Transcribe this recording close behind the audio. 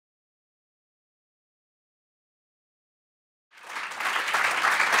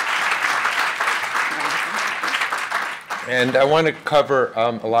And I want to cover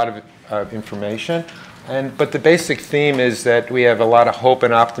a lot of information. But the basic theme is that we have a lot of hope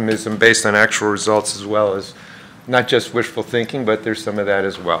and optimism based on actual results, as well as not just wishful thinking, but there's some of that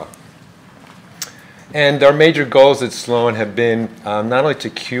as well. And our major goals at Sloan have been not only to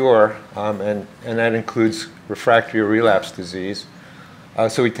cure, and that includes refractory or relapse disease.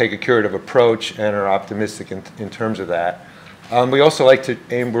 So we take a curative approach and are optimistic in terms of that. We also like to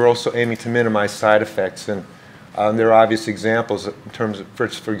we're also aiming to minimize side effects. And there are obvious examples in terms of,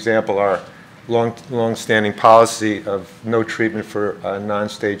 for example, our long-standing policy of no treatment for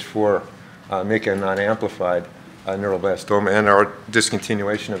non-stage 4 MCA non-amplified neuroblastoma, and our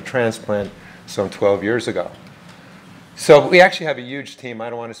discontinuation of transplant some 12 years ago. So we actually have a huge team. I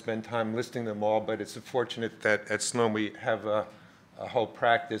don't want to spend time listing them all, but it's fortunate that at Sloan we have a whole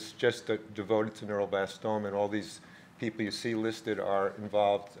practice just devoted to neuroblastoma, and all these people you see listed are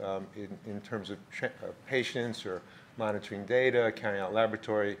involved in terms of patients or monitoring data, carrying out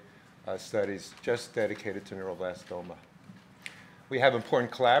laboratory studies just dedicated to neuroblastoma. We have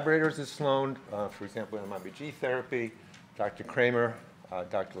important collaborators at Sloan, for example, in MIBG therapy, Dr. Kramer,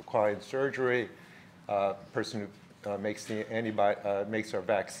 Dr. LaQuali in surgery, person who makes our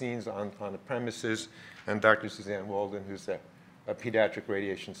vaccines on the premises, and Dr. Suzanne Walden, who's a pediatric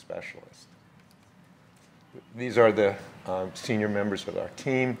radiation specialist. These are the senior members of our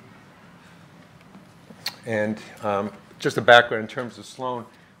team. And just a background in terms of Sloan,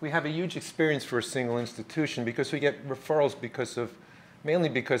 we have a huge experience for a single institution because we get referrals mainly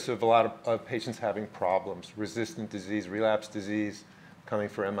because of a lot of patients having problems, resistant disease, relapse disease, coming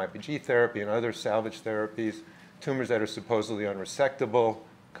for MIBG therapy and other salvage therapies, tumors that are supposedly unresectable,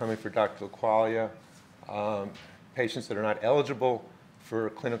 coming for Dr. LaQualia, patients that are not eligible for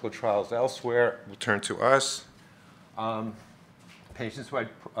clinical trials elsewhere will turn to us. Patients who had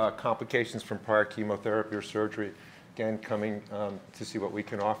complications from prior chemotherapy or surgery, again, coming to see what we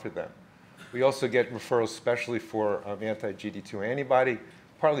can offer them. We also get referrals especially for anti-GD2 antibody,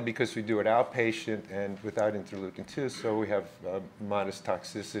 partly because we do it outpatient and without interleukin-2, so we have modest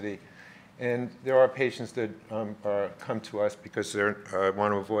toxicity. And there are patients that come to us because they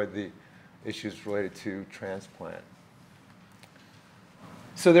want to avoid the issues related to transplant.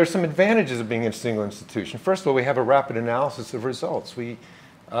 So there are some advantages of being in a single institution. First of all, we have a rapid analysis of results. We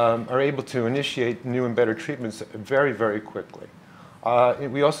are able to initiate new and better treatments very, very quickly.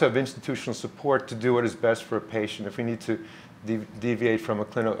 We also have institutional support to do what is best for a patient. If we need to deviate from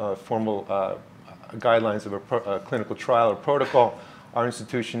a formal guidelines of a clinical trial or protocol, our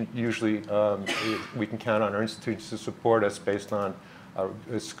institution usually, we can count on our institution to support us based on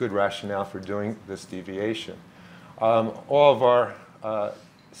its good rationale for doing this deviation. All of our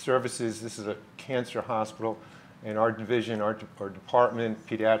services, this is a cancer hospital, and our division, our department,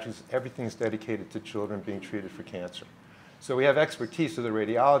 pediatrics, everything's dedicated to children being treated for cancer. So we have expertise of the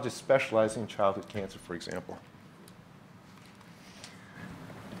radiologists specializing in childhood cancer, for example.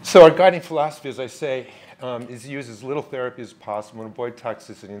 So our guiding philosophy, as I say, is to use as little therapy as possible and avoid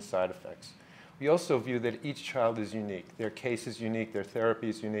toxicity and side effects. We also view that each child is unique. Their case is unique, their therapy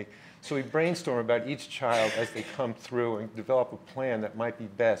is unique. So we brainstorm about each child as they come through and develop a plan that might be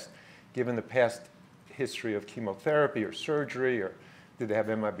best given the past history of chemotherapy or surgery, or did they have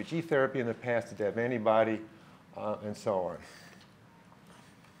MIBG therapy in the past, did they have antibody, and so on.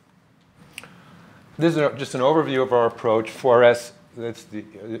 This is just an overview of our approach. 4S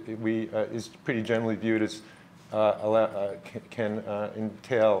is pretty generally viewed as can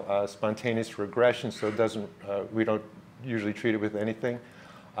entail spontaneous regression, so it doesn't, we don't usually treat it with anything.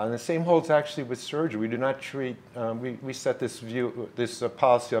 And the same holds actually with surgery. We do not treat, we set this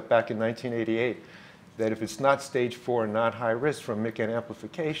policy up back in 1988, that if it's not stage 4 and not high risk from MCA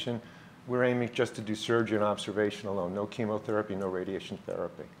amplification, we're aiming just to do surgery and observation alone, no chemotherapy, no radiation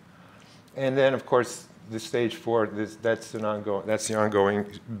therapy. And then, of course, the stage 4, that's the ongoing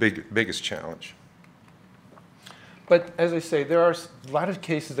biggest challenge. But as I say, there are a lot of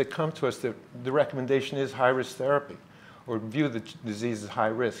cases that come to us that the recommendation is high-risk therapy, or view the disease as high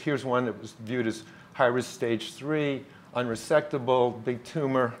risk. Here's one that was viewed as high-risk stage 3, unresectable, big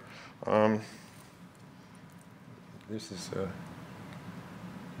tumor. This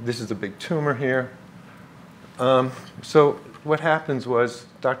is a big tumor here. So what happens was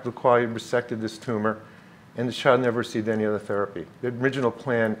Dr. LaQuali resected this tumor, and the child never received any other therapy. The original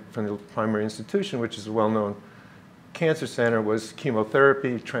plan from the primary institution, which is a well-known cancer center, was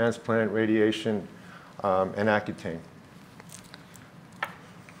chemotherapy, transplant, radiation, and Accutane.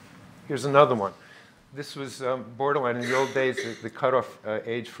 Here's another one. This was borderline. In the old days, the cutoff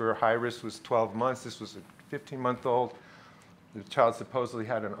age for high risk was 12 months. This was a 15-month-old. The child supposedly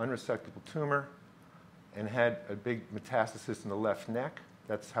had an unresectable tumor. and had a big metastasis in the left neck.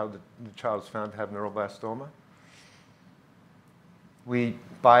 That's how the child was found to have neuroblastoma.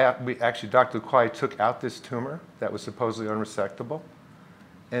 Actually, Dr. Luquai took out this tumor that was supposedly unresectable,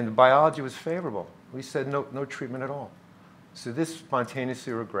 and the biology was favorable. We said no treatment at all. So this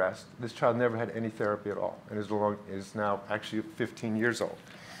spontaneously regressed. This child never had any therapy at all, and is now actually 15 years old.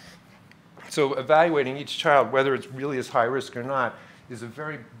 So evaluating each child, whether it's really is high risk or not, is a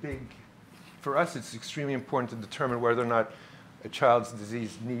very big, for us it's extremely important to determine whether or not a child's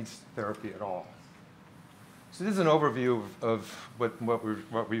disease needs therapy at all. So this is an overview of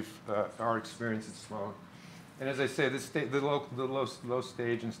our experience at Sloan. And as I say, the low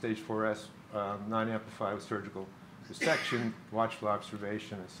stage and stage 4S, non-amplified with surgical resection, watchful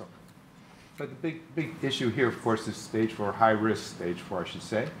observation, and so on. But the big issue here, of course, is stage 4, high risk stage 4, I should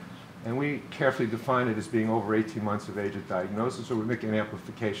say. And we carefully define it as being over 18 months of age of diagnosis, so we're making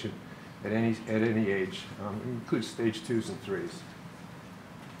amplification at any age. It includes stage 2s and 3s.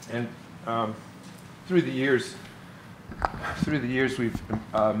 And through the years, we've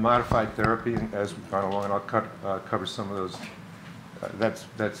modified therapy as we've gone along, and I'll cover some of those. That's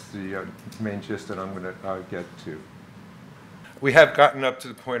the main gist that I'm going to get to. We have gotten up to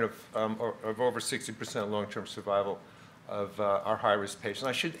the point of over 60% long-term survival of our high-risk patients.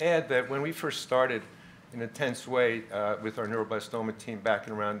 I should add that when we first started in an intense way with our neuroblastoma team back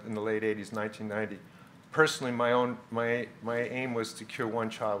in the late 80s, 1990, personally, my aim was to cure one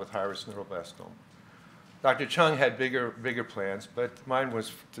child with high-risk neuroblastoma. Dr. Chung had bigger plans, but mine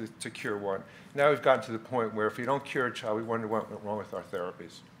was to cure one. Now we've gotten to the point where if we don't cure a child, we wonder what went wrong with our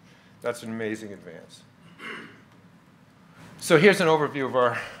therapies. That's an amazing advance. So here's an overview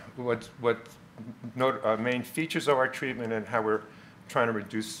of main features of our treatment and how we're trying to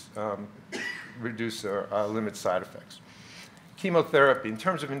reduce or limit side effects. Chemotherapy. In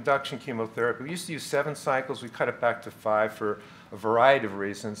terms of induction chemotherapy, we used to use 7 cycles. We cut it back to 5 for a variety of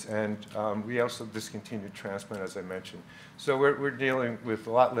reasons, and we also discontinued transplant, as I mentioned. So we're dealing with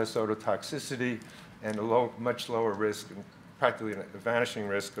a lot less ototoxicity and a much lower risk, and practically a vanishing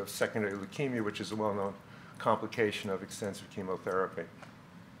risk of secondary leukemia, which is a well-known complication of extensive chemotherapy.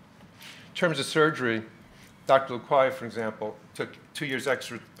 In terms of surgery, Dr. Luquai, for example, took 2 years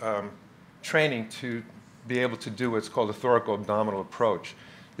extra training to be able to do what's called a thoracoabdominal approach.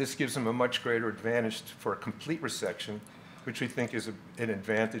 This gives him a much greater advantage for a complete resection, which we think is an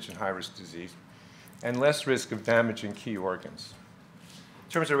advantage in high-risk disease, and less risk of damaging key organs.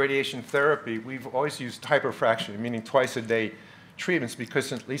 In terms of radiation therapy, we've always used hyperfraction, meaning twice-a-day treatments,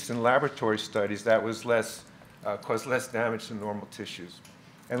 because at least in laboratory studies, that was caused less damage to normal tissues.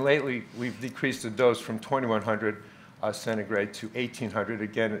 And lately, we've decreased the dose from 2100 centigrade to 1800,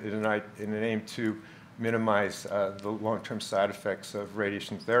 again, in an aim to minimize the long-term side effects of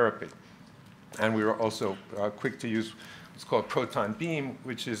radiation therapy. And we were also quick to use what's called proton beam,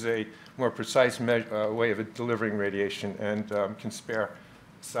 which is a more precise way of delivering radiation and can spare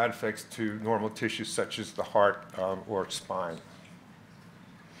side effects to normal tissues such as the heart or spine.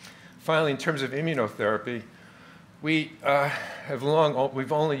 Finally, in terms of immunotherapy, we've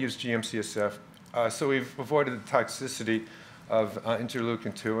only used GM-CSF, so we've avoided the toxicity of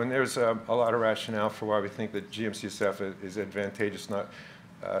interleukin-2, and there's a lot of rationale for why we think that GM-CSF is advantageous, not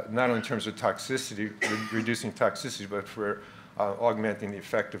only in terms of toxicity, reducing toxicity, but for augmenting the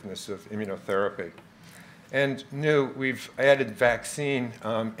effectiveness of immunotherapy. And we've added vaccine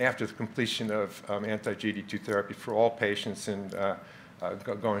after the completion of anti-GD2 therapy for all patients and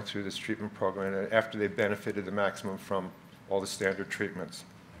going through this treatment program, and after they benefited the maximum from all the standard treatments.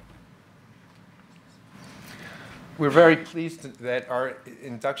 We're very pleased that our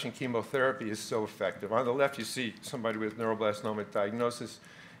induction chemotherapy is so effective. On the left, you see somebody with neuroblastoma diagnosis,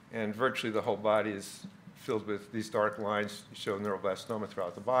 and virtually the whole body is filled with these dark lines show neuroblastoma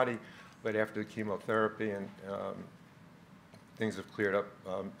throughout the body. But after the chemotherapy, and things have cleared up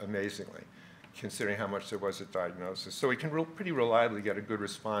amazingly, considering how much there was at diagnosis. So we can pretty reliably get a good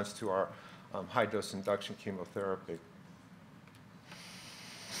response to our high-dose induction chemotherapy.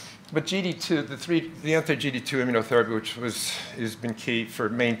 But GD2, the anti-GD2 immunotherapy, which has been key for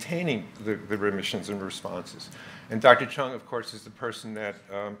maintaining the remissions and responses. And Dr. Chung, of course, is the person that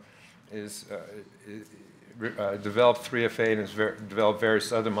developed 3F8 and has developed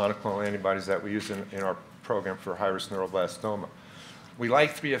various other monoclonal antibodies that we use in our program for high-risk neuroblastoma. We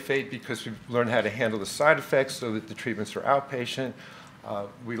like 3F8 because we've learned how to handle the side effects so that the treatments are outpatient.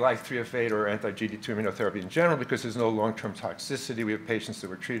 We like 3F8 or anti-GD2 immunotherapy in general because there's no long-term toxicity. We have patients that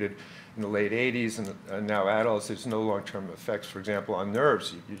were treated in the late 80s and now adults. There's no long-term effects, for example, on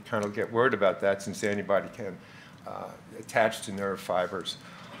nerves. You kind of get worried about that since the antibody can attach to nerve fibers.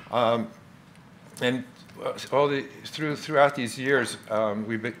 And throughout these years,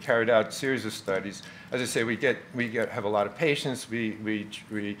 we've carried out a series of studies. As I say, we have a lot of patients.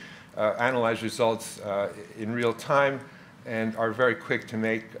 We analyze results in real time and are very quick to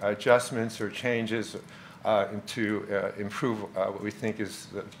make adjustments or changes to improve what we think is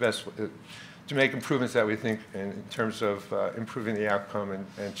the best, to make improvements that we think in terms of improving the outcome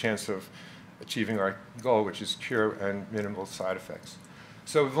and chance of achieving our goal, which is cure and minimal side effects.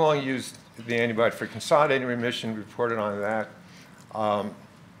 So we've long used the antibody for consolidating remission, reported on that.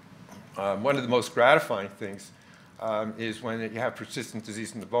 One of the most gratifying things is when you have persistent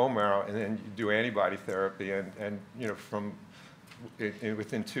disease in the bone marrow and then you do antibody therapy and you know,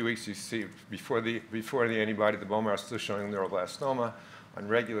 within 2 weeks you see before the antibody, the bone marrow is still showing neuroblastoma on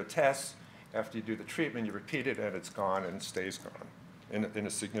regular tests. After you do the treatment, you repeat it and it's gone and it stays gone. In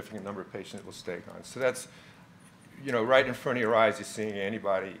a significant number of patients, it will stay gone. So that's, you know, right in front of your eyes, you're seeing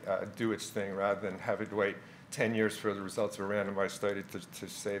antibody do its thing rather than having to wait 10 years for the results of a randomized study to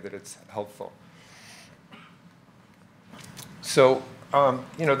say that it's helpful. So,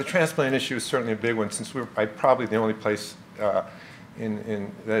 you know, the transplant issue is certainly a big one, since we're probably the only place that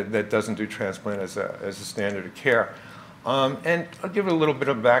doesn't do transplant as a standard of care. And I'll give it a little bit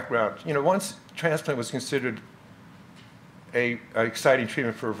of background. You know, once transplant was considered an exciting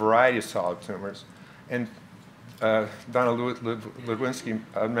treatment for a variety of solid tumors, and Donna Ludwinski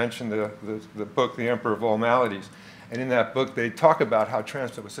mentioned the book, The Emperor of All Maladies. And in that book, they talk about how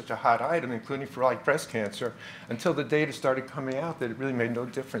transplant was such a hot item, including for like breast cancer, until the data started coming out that it really made no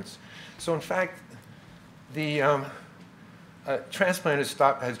difference. So in fact, the transplant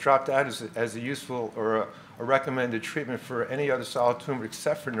has dropped out as a useful or a recommended treatment for any other solid tumor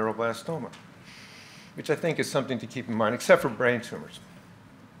except for neuroblastoma, which I think is something to keep in mind, except for brain tumors.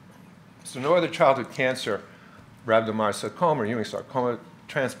 So no other childhood cancer, rhabdomyosarcoma or Ewing sarcoma,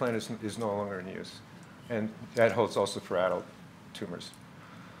 transplant is no longer in use. And that holds also for adult tumors.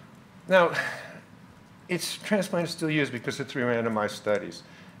 Now, transplant is still used because of 3 randomized studies,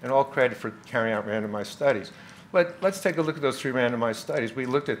 and all credit for carrying out randomized studies. But let's take a look at those 3 randomized studies. We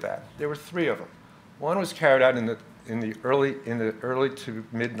looked at that. There were 3 of them. One was carried out in the early to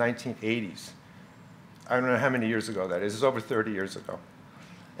mid 1980s. I don't know how many years ago that is. It's over 30 years ago.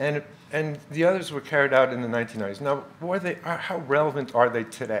 And the others were carried out in the 1990s. Now, how relevant are they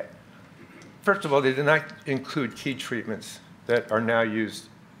today? First of all, they did not include key treatments that are now used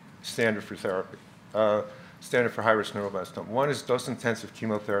standard for therapy, standard for high-risk neuroblastoma. One is dose-intensive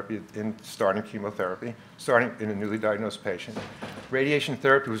chemotherapy starting in a newly diagnosed patient. Radiation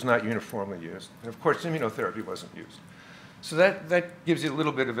therapy was not uniformly used. And of course, immunotherapy wasn't used. So that gives you a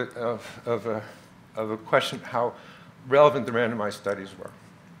little bit of a question how relevant the randomized studies were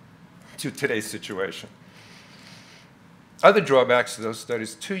to today's situation. Other drawbacks to those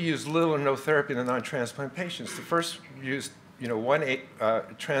studies, 2 used little or no therapy in the non-transplant patients. The first used,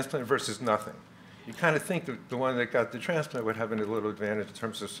 transplant versus nothing. You kind of think that the one that got the transplant would have a little advantage in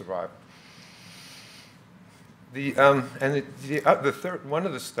terms of survival. One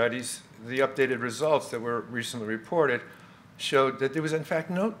of the studies, the updated results that were recently reported, showed that there was in fact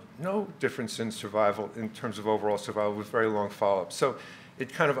no difference in survival in terms of overall survival with very long follow-up. So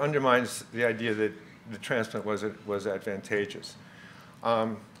it kind of undermines the idea that the transplant was advantageous.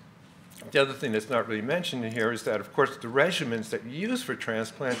 The other thing that's not really mentioned in here is that, of course, the regimens that you use for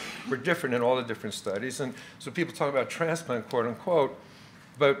transplant were different in all the different studies. And so people talk about transplant, quote unquote,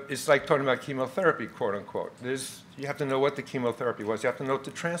 but it's like talking about chemotherapy, quote unquote. You have to know what the chemotherapy was. You have to know what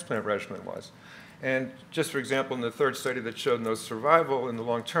the transplant regimen was. And just for example, in the 3rd study that showed no survival in the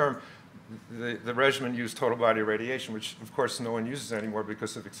long term, the regimen used total body irradiation, which of course no one uses anymore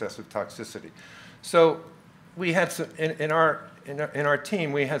because of excessive toxicity. So we had some, in our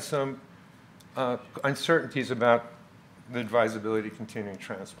team, we had some uncertainties about the advisability of continuing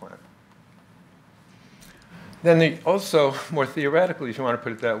transplant. Then also, more theoretically, if you want to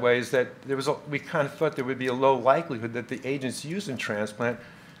put it that way, is that we kind of thought there would be a low likelihood that the agents used in transplant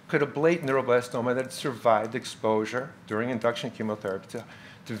could ablate neuroblastoma that survived exposure during induction chemotherapy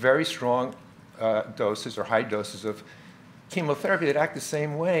to very strong doses or high doses of chemotherapy that act the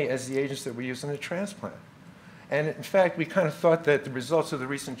same way as the agents that we use in the transplant. And in fact, we kind of thought that the results of the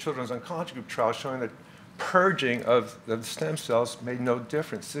recent Children's Oncology Group trial showing that purging of the stem cells made no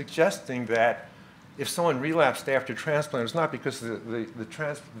difference, suggesting that if someone relapsed after transplant, it was not because the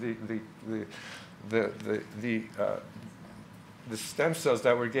stem cells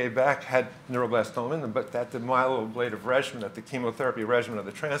that were gave back had neuroblastoma in them, but that the myeloablative regimen, that the chemotherapy regimen of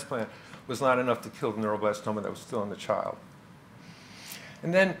the transplant was not enough to kill the neuroblastoma that was still in the child.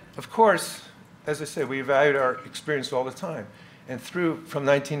 And then, of course, as I said, we evaluate our experience all the time. And from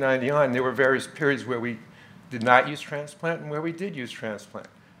 1990 on, there were various periods where we did not use transplant and where we did use transplant.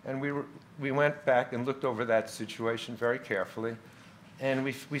 And we went back and looked over that situation very carefully, and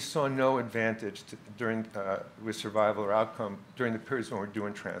we saw no advantage with survival or outcome during the periods when we're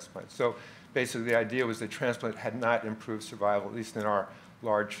doing transplant. So basically, the idea was that transplant had not improved survival, at least in our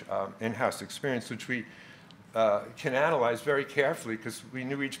large in-house experience, which we can analyze very carefully because we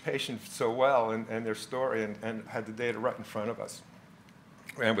knew each patient so well and their story and had the data right in front of us,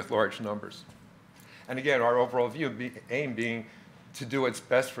 and with large numbers. And again, our overall aim being to do what's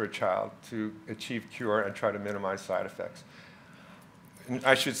best for a child to achieve cure and try to minimize side effects. And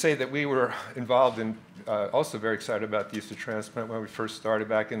I should say that we were involved in, also very excited about the use of transplant when we first started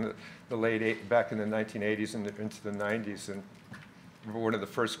back in back in the 1980s and into the 90s, and we were one of the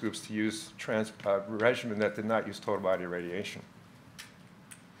first groups to use a regimen that did not use total body radiation.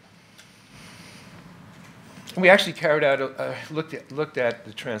 We actually carried out, looked at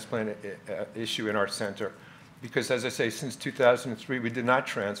the transplant issue in our center because, as I say, since 2003, we did not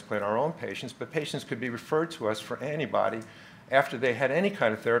transplant our own patients, but patients could be referred to us for antibody after they had any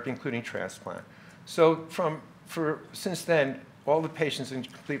kind of therapy, including transplant. So since then, all the patients in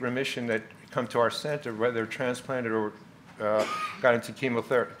complete remission that come to our center, whether they're transplanted or got into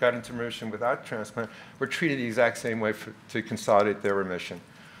chemotherapy, got into remission without transplant, were treated the exact same way to consolidate their remission.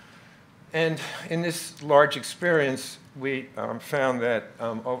 And in this large experience, we found that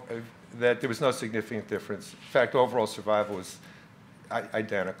there was no significant difference. In fact, overall survival was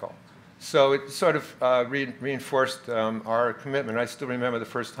identical. So it sort of reinforced our commitment. I still remember the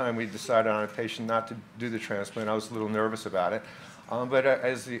first time we decided on a patient not to do the transplant. I was a little nervous about it. But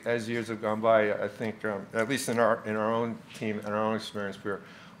as years have gone by, I think, at least in our own team and our own experience, we're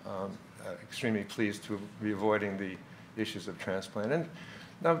extremely pleased to be avoiding the issues of transplant. And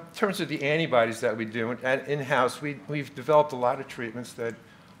now, in terms of the antibodies that we do in-house, we've developed a lot of treatments that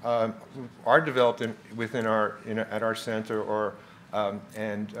are developed at our center or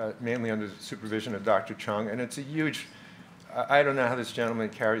mainly under the supervision of Dr. Chung. And it's a huge, I don't know how this gentleman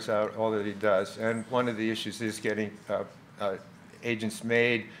carries out all that he does. And one of the issues is getting agents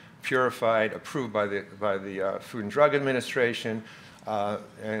made, purified, approved by the Food and Drug Administration,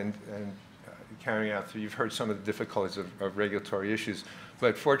 and carrying out through. You've heard some of the difficulties of regulatory issues,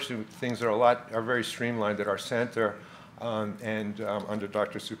 but fortunately, things are very streamlined at our center and under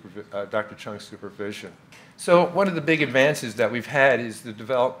Dr. Chung's supervision. So one of the big advances that we've had is the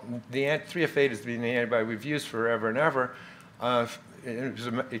 3F8 has been the antibody we've used forever and ever.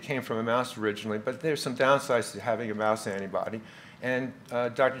 It came from a mouse originally, but there's some downsides to having a mouse antibody. And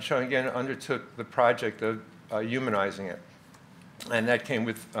Dr. Chung again undertook the project of humanizing it. And that came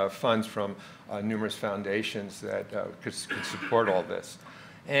with funds from numerous foundations that could support all this.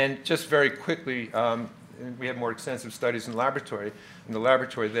 And just very quickly, we have more extensive studies in the laboratory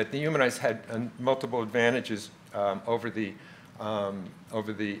that the humanized had multiple advantages over the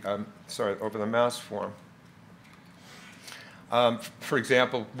mouse form. For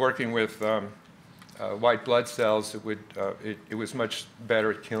example, working with white blood cells, it was much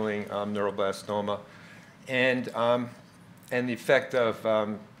better at killing neuroblastoma, and the effect of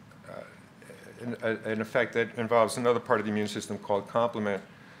an effect that involves another part of the immune system called complement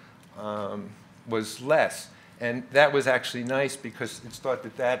was less. And that was actually nice because it's thought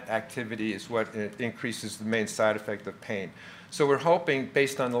that activity is what increases the main side effect of pain. So we're hoping,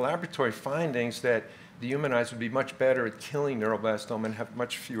 based on the laboratory findings, that the humanized would be much better at killing neuroblastoma and have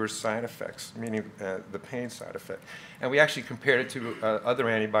much fewer side effects, meaning the pain side effect. And we actually compared it to other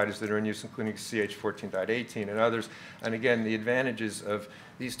antibodies that are in use, including CH14.18 and others. And again, the advantages of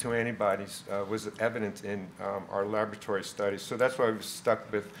these two antibodies was evident in our laboratory studies. So that's why we've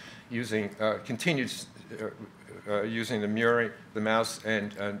stuck with using, continued using the murine, the mouse,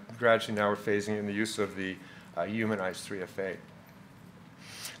 and gradually now we're phasing in the use of the humanized 3F8.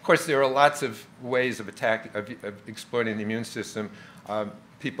 Of course, there are lots of ways of exploiting the immune system.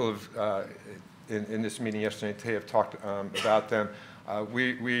 People have, in this meeting yesterday, have talked about them.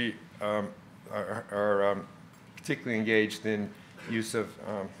 We are particularly engaged in use of,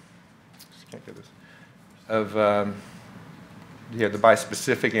 can't get this, of the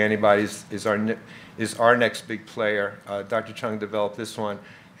bispecific antibodies is our next big player. Dr. Chung developed this one.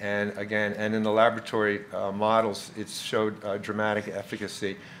 And again, in the laboratory models, it showed dramatic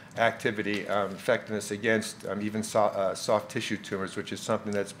efficacy, activity, effectiveness against even soft tissue tumors, which is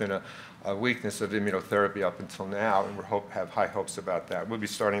something that's been a weakness of immunotherapy up until now, and we have high hopes about that. We'll be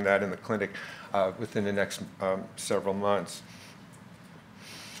starting that in the clinic within the next several months.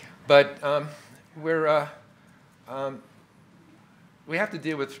 But we have to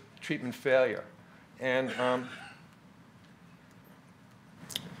deal with treatment failure, and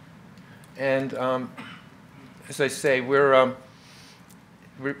And as I say, we're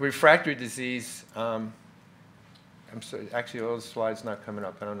refractory disease. I'm sorry, actually, all the slides not coming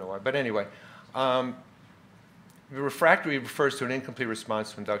up. I don't know why. But anyway, refractory refers to an incomplete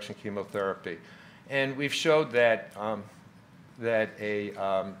response to induction chemotherapy. And we've showed that, that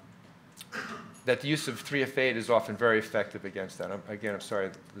the use of 3F8 is often very effective against that. Again, I'm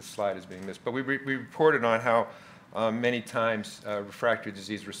sorry the slide is being missed. But we reported on how many times refractory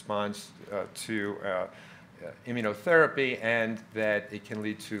disease responds to immunotherapy and that it can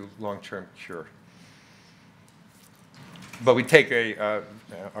lead to long-term cure. But we take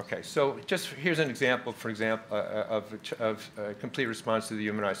okay, so just here's an example, for example, of a complete response to the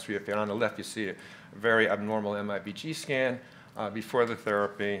humanized 3F8. On the left, you see a very abnormal MIBG scan before the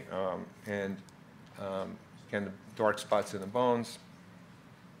therapy, and again, the dark spots in the bones.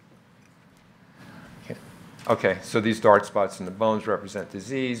 Okay, so these dark spots in the bones represent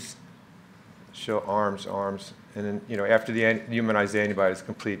disease, show arms, and then, after the humanized antibodies,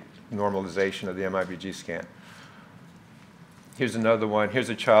 complete normalization of the MIBG scan. Here's another one. Here's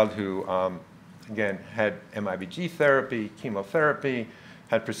a child who, again, had MIBG therapy, chemotherapy,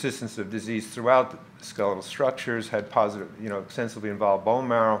 had persistence of disease throughout the skeletal structures, had positive, extensively involved bone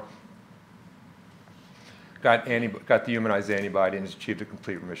marrow, got the humanized antibody and has achieved a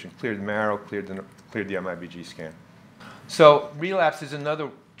complete remission. Cleared the marrow, cleared the MIBG scan. So relapse is another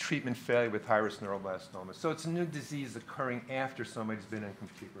treatment failure with high-risk neuroblastoma. So it's a new disease occurring after somebody's been in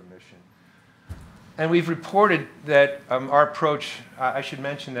complete remission. And we've reported that our approach, I should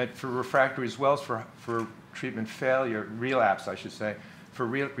mention that for refractory as well as for treatment failure, relapse, I should say, for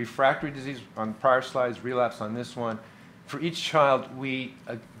refractory disease on the prior slides, relapse on this one, for each child, we,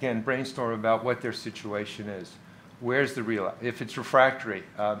 again, brainstorm about what their situation is. Where's the relapse? If it's refractory,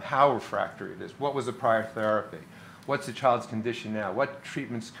 how refractory it is. What was the prior therapy? What's the child's condition now? What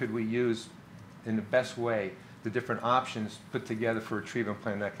treatments could we use in the best way, the different options put together for a treatment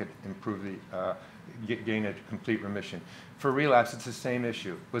plan that could improve the, gain a complete remission. For relapse, it's the same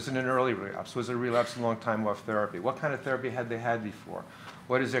issue. Was it an early relapse? Was it a relapse a long time off therapy? What kind of therapy had they had before?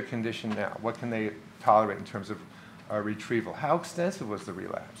 What is their condition now? What can they tolerate in terms of retrieval? How extensive was the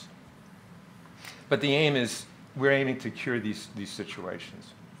relapse? But the aim is, we're aiming to cure these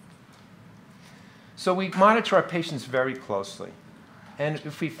situations. So we monitor our patients very closely. And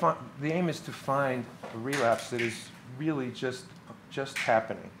if we find, the aim is to find a relapse that is really just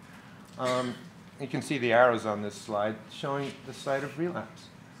happening. You can see the arrows on this slide showing the site of relapse.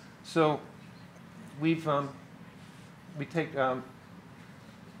 So we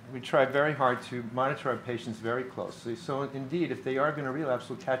try very hard to monitor our patients very closely. So indeed, if they are going to relapse,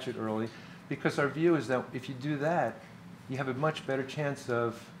 we'll catch it early, because our view is that if you do that, you have a much better chance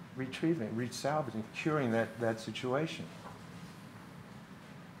of retrieving, salvaging, curing that situation.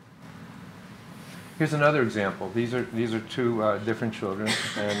 Here's another example. These are two different children,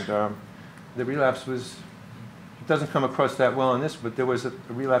 and the relapse was, it doesn't come across that well in this, but there was a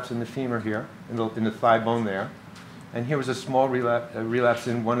relapse in the femur here, in the thigh bone there. And here was a small relapse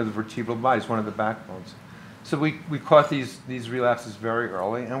in one of the vertebral bodies, one of the backbones. So we caught these relapses very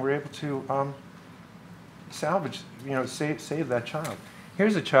early, and we're able to salvage, save that child.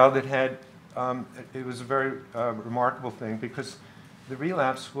 Here's a child that had, it was a very remarkable thing, because the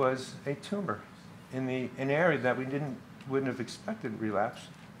relapse was a tumor in an area that we wouldn't have expected relapse.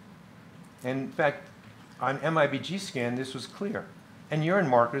 And in fact, on MIBG scan, this was clear. And urine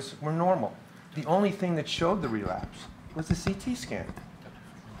markers were normal. The only thing that showed the relapse was the CT scan.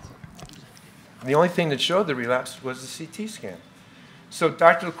 The only thing that showed the relapse was the CT scan. So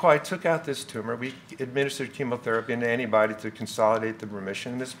Dr. Lacroix took out this tumor. We administered chemotherapy and antibody to consolidate the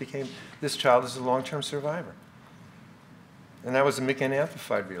remission. And this child is a long-term survivor. And that was a MYC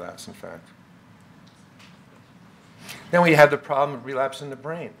amplified relapse, in fact. Then we have the problem of relapse in the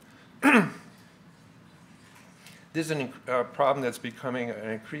brain. This is a problem that's becoming an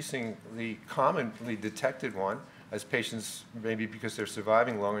increasingly commonly detected one, as patients, maybe because they're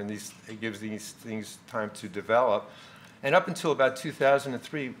surviving longer, and it gives these things time to develop. And up until about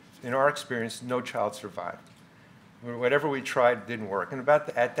 2003, in our experience, no child survived. Whatever we tried didn't work. And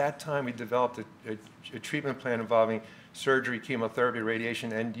at that time, we developed a treatment plan involving surgery, chemotherapy,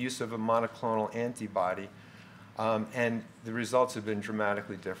 radiation, and use of a monoclonal antibody. And the results have been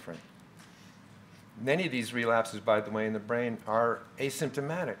dramatically different. Many of these relapses, by the way, in the brain are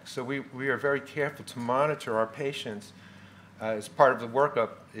asymptomatic. So we are very careful to monitor our patients as part of the workup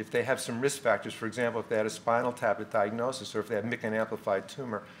if they have some risk factors. For example, if they had a spinal tap diagnosis or if they have MYC amplified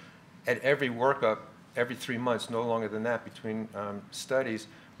tumor, at every workup, every 3 months, no longer than that between studies,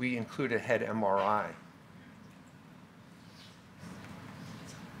 we include a head MRI.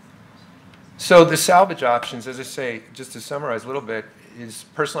 So the salvage options, as I say, just to summarize a little bit, is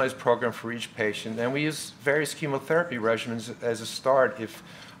personalized program for each patient, and we use various chemotherapy regimens as a start, if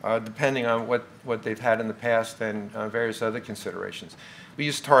depending on what they've had in the past and various other considerations. We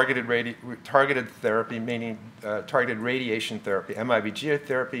use targeted therapy, meaning targeted radiation therapy, MIBG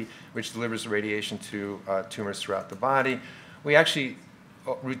therapy, which delivers radiation to tumors throughout the body. We actually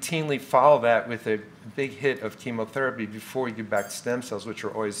routinely follow that with a big hit of chemotherapy before we get back to stem cells, which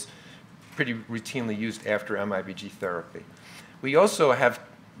are always pretty routinely used after MIBG therapy. We also have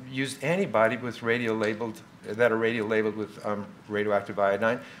used antibody with that are radio-labeled with radioactive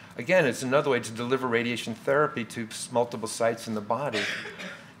iodine. Again, it's another way to deliver radiation therapy to multiple sites in the body.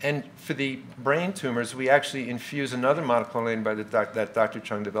 And for the brain tumors, we actually infuse another monoclonal antibody that Dr.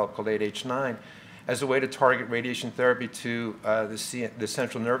 Chung developed called 8H9 as a way to target radiation therapy to the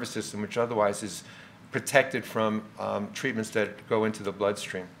central nervous system, which otherwise is protected from treatments that go into the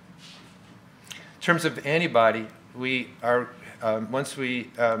bloodstream. In terms of antibody, we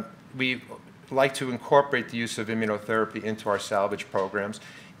like to incorporate the use of immunotherapy into our salvage programs,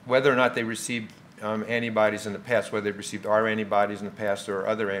 whether or not they received antibodies in the past, whether they received our antibodies in the past or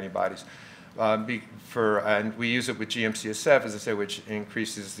other antibodies. And we use it with GM-CSF, as I say, which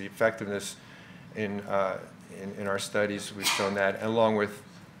increases the effectiveness in our studies. We've shown that, along with,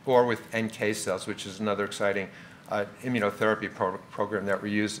 or with NK cells, which is another exciting immunotherapy program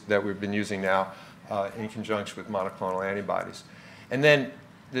that we've been using now in conjunction with monoclonal antibodies. And then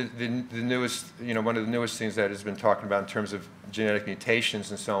the newest, one of the newest things that has been talked about in terms of genetic mutations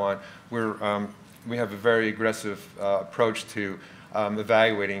and so on, we have a very aggressive approach to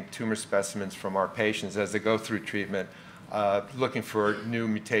evaluating tumor specimens from our patients as they go through treatment, looking for new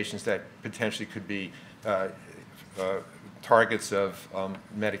mutations that potentially could be targets of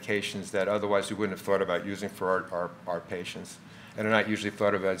medications that otherwise we wouldn't have thought about using for our patients, and are not usually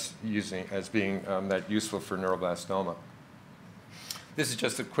thought of as being that useful for neuroblastoma. This is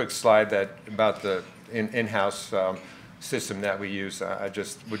just a quick slide about the in-house system that we use. I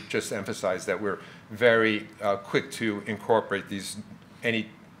would just emphasize that we're very quick to incorporate any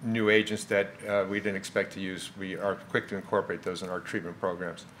new agents that we didn't expect to use. We are quick to incorporate those in our treatment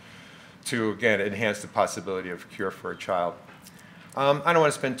programs to, again, enhance the possibility of cure for a child. I don't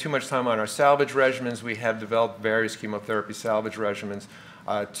want to spend too much time on our salvage regimens. We have developed various chemotherapy salvage regimens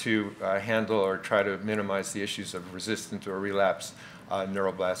to handle or try to minimize the issues of resistant or relapsed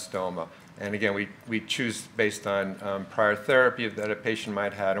neuroblastoma. And again, we choose based on prior therapy that a patient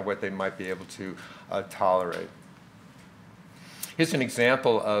might have and what they might be able to tolerate. Here's an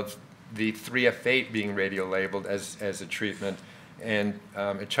example of the 3F8 being radio-labeled as a treatment, and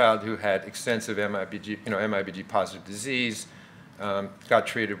a child who had extensive MIBG positive disease, got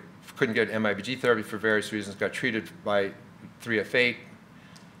treated, couldn't get MIBG therapy for various reasons, got treated by 3F8,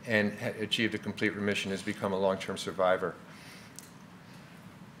 and achieved a complete remission, has become a long-term survivor.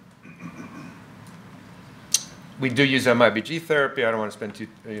 We do use MIBG therapy. I don't want to spend too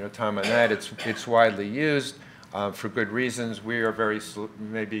time on that. It's widely used for good reasons. We are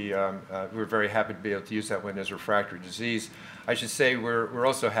we're very happy to be able to use that when there's refractory disease. I should say we're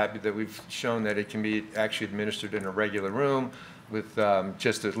also happy that we've shown that it can be actually administered in a regular room with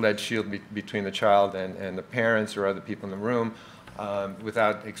just a lead shield between the child and the parents or other people in the room,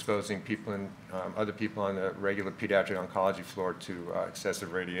 without exposing other people on the regular pediatric oncology floor to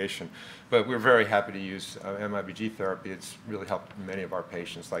excessive radiation. But we're very happy to use MIBG therapy. It's really helped many of our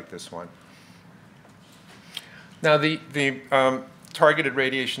patients like this one. Now, the targeted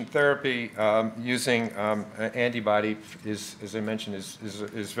radiation therapy using antibody as I mentioned,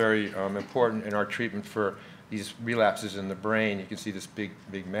 is very important in our treatment for these relapses in the brain. You can see this big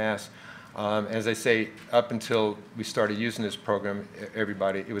mass. As I say, up until we started using this program,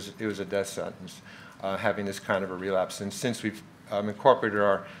 it was a death sentence, having this kind of a relapse. And since we've incorporated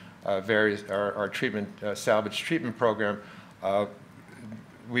our salvage treatment program,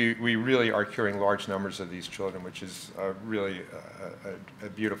 we really are curing large numbers of these children, which is really a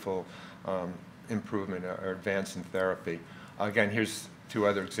beautiful improvement or advance in therapy. Again, here's two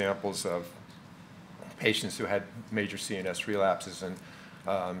other examples of patients who had major CNS relapses and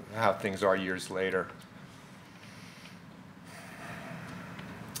how things are years later.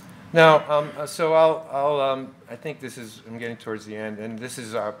 Now, so I think I'm getting towards the end, and this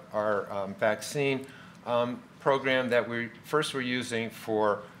is our vaccine program that we first were using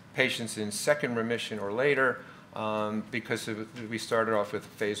for patients in second remission or later, because we started off with a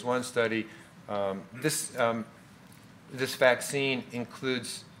phase 1 study. This vaccine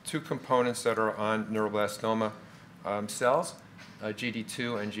includes two components that are on neuroblastoma cells,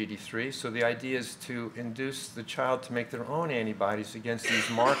 GD2 and GD3. So the idea is to induce the child to make their own antibodies against these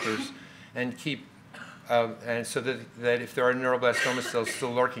markers and keep, and so that if there are neuroblastoma cells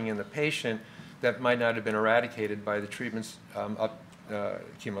still lurking in the patient that might not have been eradicated by the treatments,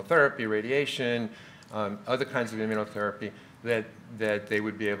 chemotherapy, radiation, other kinds of immunotherapy, that they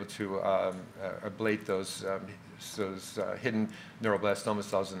would be able to ablate those hidden neuroblastoma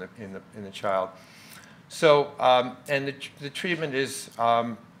cells in the child. So, and the treatment is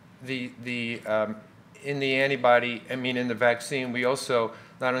in the antibody, in the vaccine, we also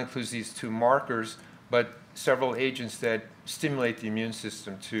not only include these two markers, but several agents that stimulate the immune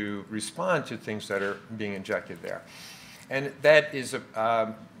system to respond to things that are being injected there. And that is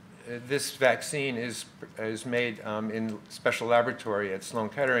this vaccine is made in a special laboratory at Sloan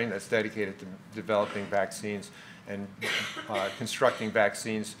Kettering that's dedicated to developing vaccines and constructing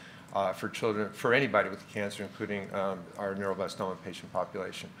vaccines for children, for anybody with cancer, including our neuroblastoma patient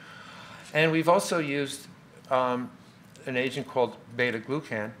population. And we've also used an agent called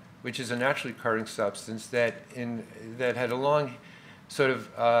beta-glucan, which is a naturally occurring substance that had a long sort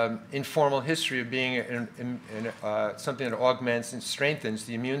of informal history of being something that augments and strengthens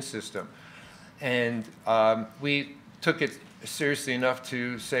the immune system. And we took it seriously enough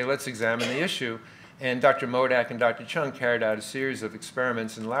to say, let's examine the issue. And Dr. Modak and Dr. Chung carried out a series of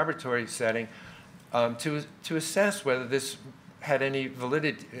experiments in the laboratory setting to assess whether this had any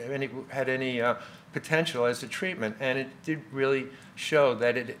validity, had any potential as a treatment. And it did really show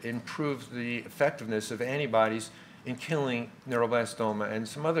that it improved the effectiveness of antibodies in killing neuroblastoma and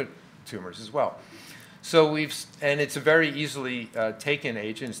some other tumors as well. So and it's a very easily taken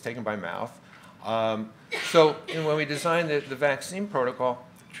agent. It's taken by mouth. So when we designed the vaccine protocol,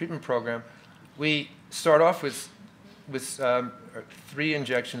 treatment program, we start off with 3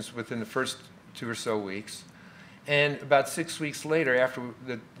 injections within the first 2 or so weeks. And about 6 weeks later, after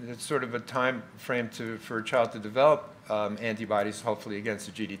the sort of a time frame for a child to develop antibodies, hopefully against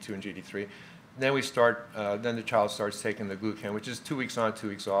the GD2 and GD3, then then the child starts taking the glucan, which is 2 weeks on, 2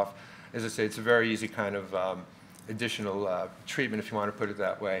 weeks off. As I say, it's a very easy kind of additional treatment, if you want to put it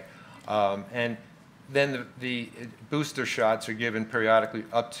that way. And then the booster shots are given periodically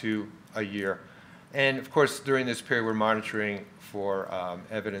up to a year. And of course, during this period, we're monitoring for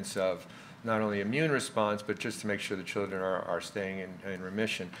evidence of not only immune response, but just to make sure the children are staying in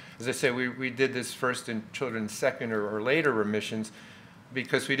remission. As I say, we did this first in children in second or later remissions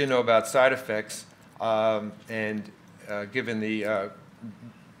because we didn't know about side effects, and given the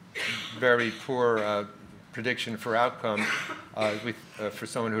very poor prediction for outcome for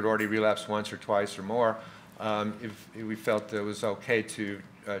someone who had already relapsed once or twice or more, we felt it was okay to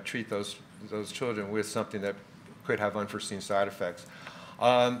treat those children with something that could have unforeseen side effects.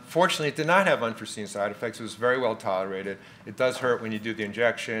 Fortunately, it did not have unforeseen side effects. It was very well tolerated. It does hurt when you do the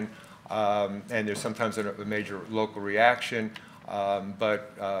injection, and there's sometimes a major local reaction,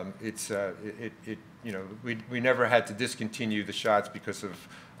 but we never had to discontinue the shots because of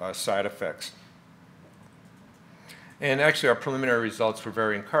side effects. And actually, our preliminary results were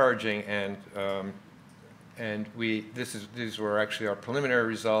very encouraging, and these were actually our preliminary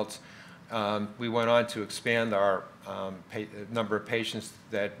results. We went on to expand our number of patients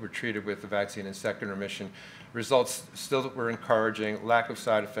that were treated with the vaccine in second remission. Results still were encouraging, lack of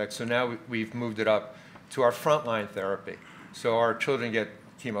side effects. So now we've moved it up to our frontline therapy. So our children get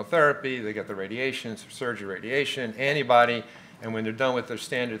chemotherapy, they get the radiation, surgery, radiation, antibody, and when they're done with their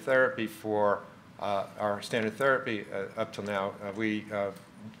standard therapy up till now, we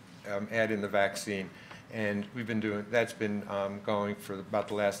add in the vaccine. And we've been doing, that's been going for about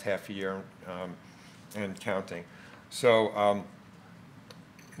the last half a year and counting. So I'm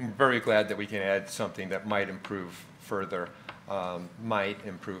very glad that we can add something that might improve further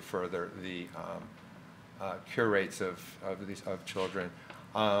the cure rates of children.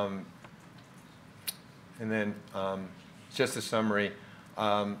 And then just a summary.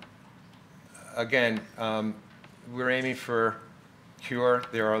 Again, we're aiming for cure.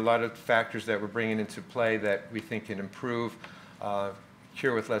 There are a lot of factors that we're bringing into play that we think can improve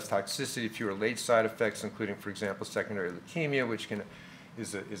cure with less toxicity, fewer late side effects, including, for example, secondary leukemia, which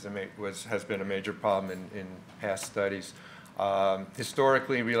has been a major problem in past studies.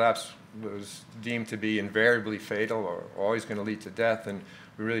 Historically, relapse was deemed to be invariably fatal or always going to lead to death, and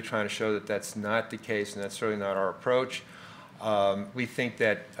we're really trying to show that that's not the case, and that's certainly not our approach. We think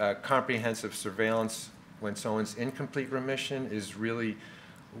that comprehensive surveillance when someone's in complete remission is really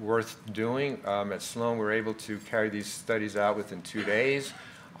worth doing. At Sloan, we're able to carry these studies out within 2 days.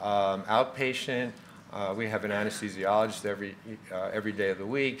 Outpatient, we have an anesthesiologist every day of the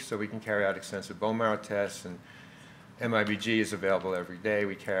week, so we can carry out extensive bone marrow tests, and MIBG is available every day.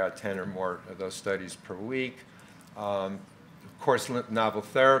 We carry out 10 or more of those studies per week. Of course, novel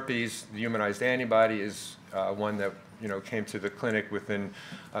therapies. The humanized antibody is one that came to the clinic within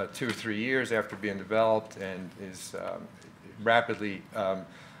 2 or 3 years after being developed, and is rapidly.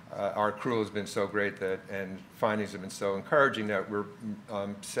 Our accrual has been so great that, and findings have been so encouraging that we're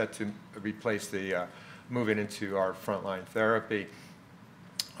set to replace the move it into our frontline therapy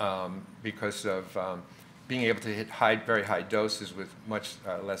because of being able to hit very high doses with much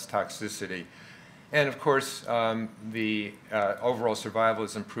less toxicity. And of course, the overall survival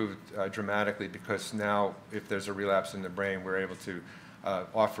has improved dramatically because now, if there's a relapse in the brain, we're able to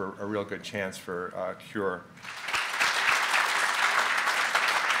offer a real good chance for cure.